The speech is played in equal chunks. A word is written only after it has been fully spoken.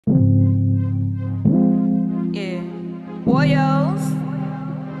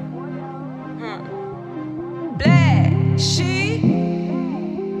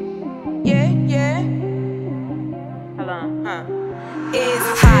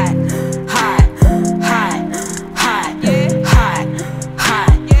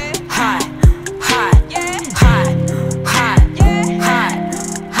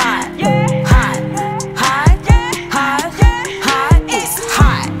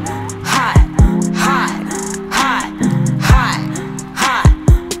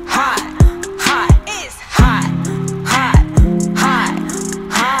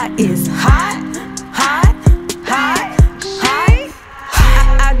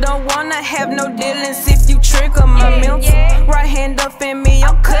don't wanna have no dealings if you trigger my mental. Right hand up in me,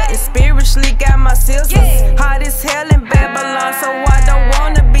 I'm cutting. Spiritually got my scissors. Hot as hell in Babylon, so I don't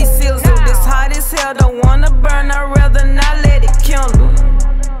wanna be sizzled. This hot as hell, don't wanna burn, I'd rather not let it kindle.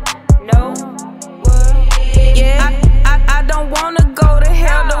 No. Yeah, I don't wanna go to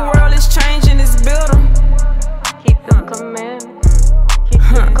hell, the world is changing, it's built 'em. Keep the commandments. Keep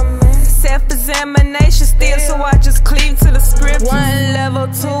the commandments. Self-examination still, so I just cleave to the script. 1 level,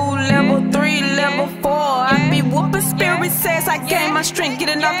 2 level, 3 level, 4. I be whooping spirit says I gain my strength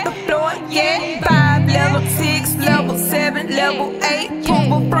getting off the floor. Yeah, 5 level, 6 level, 7 level, 8.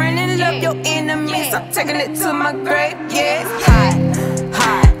 Prove a friend and love your enemies. I'm taking it to my grave. Yeah, hot,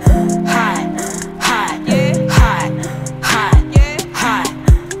 hot, hot, hot, yeah, hot, hot, yeah, hot,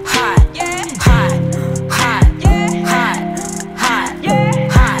 hot, yeah, hot, hot, yeah, hot, hot, yeah,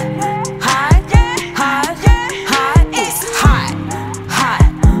 hot, hot, yeah, hot, yeah, hot. It's hot, hot,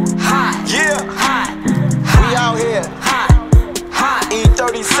 hot, yeah, hot. We out here. Hot, hot,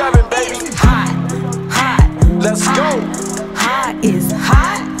 E37, baby. hot, hot. Let's go. Hot is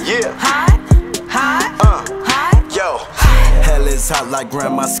hot. Yeah. Hot, hot, hot. Yo. Hell is hot like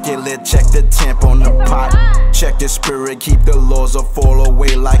grandma skillet. Check the temp on the pot. Check the spirit, keep the laws or fall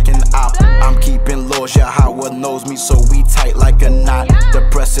away like an op. I'm keeping laws, yeah, Howard knows me, so we tight like a knot. The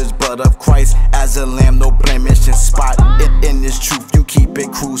precious blood of Christ, as a lamb, no blemish in spot. In this truth, you keep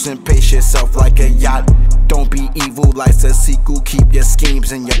it cruising, pace yourself like a yacht. Don't be evil like a sequel, keep your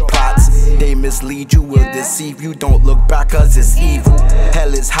schemes and your plots. They mislead you, will deceive you, don't look back cause it's evil.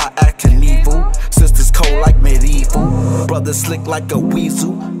 Hell is hot, acting evil. Sisters cold like medieval. Brothers slick like a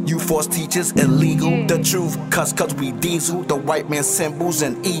weasel. You force teachers illegal. The truth cuss cause we diesel. The white man symbols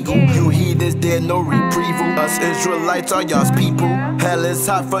an eagle. You heathens, there no reprieval. Us Israelites are y'all's people. Hell is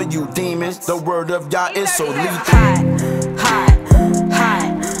hot for you demons. The word of Yah is so lethal. Hot, hot,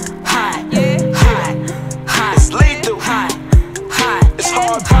 hot, hot, yeah, hot, hot. It's lethal. Hot, hot. It's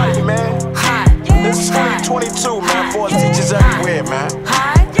hard party, man. Hot, yeah. This is 2022, man. Force teachers everywhere, man.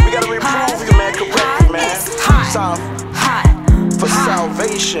 We gotta reprove you, man. Correct you, man. Time for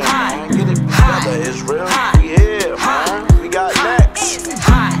salvation, man. Get it together, Israel. We here, man. We got next.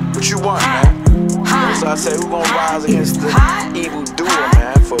 What you want, man? So I say, who gon' rise against the evil doer,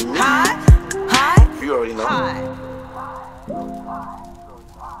 man? For me, you already know.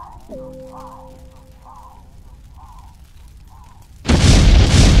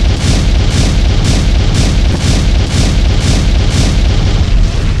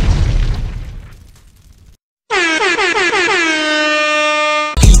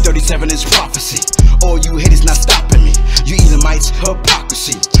 E37 is prophecy. All you haters not stopping me. You Edomites,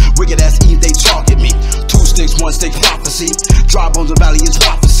 hypocrisy. Wicked ass Eve, they target me. 2 sticks, 1 stick, prophecy. Dry bones of valley is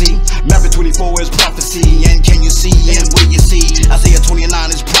prophecy. Maverick 24 is prophecy. And can you see and will you see? Isaiah 29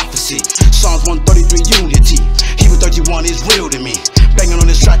 is prophecy. Psalms 133 unity. Hebrew 31 is real to me. Banging on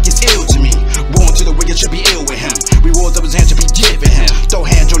this track is ill to me. Born to the wicked should be ill with him. Rewards of his hand should be given him. Throw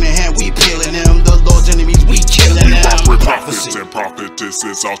hand join in hand, we peeling him. The Lord's enemies, we killing them. We rock with prophets and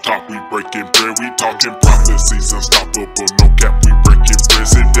prophetesses. Off top, we breaking bread. We talking prophecies unstoppable.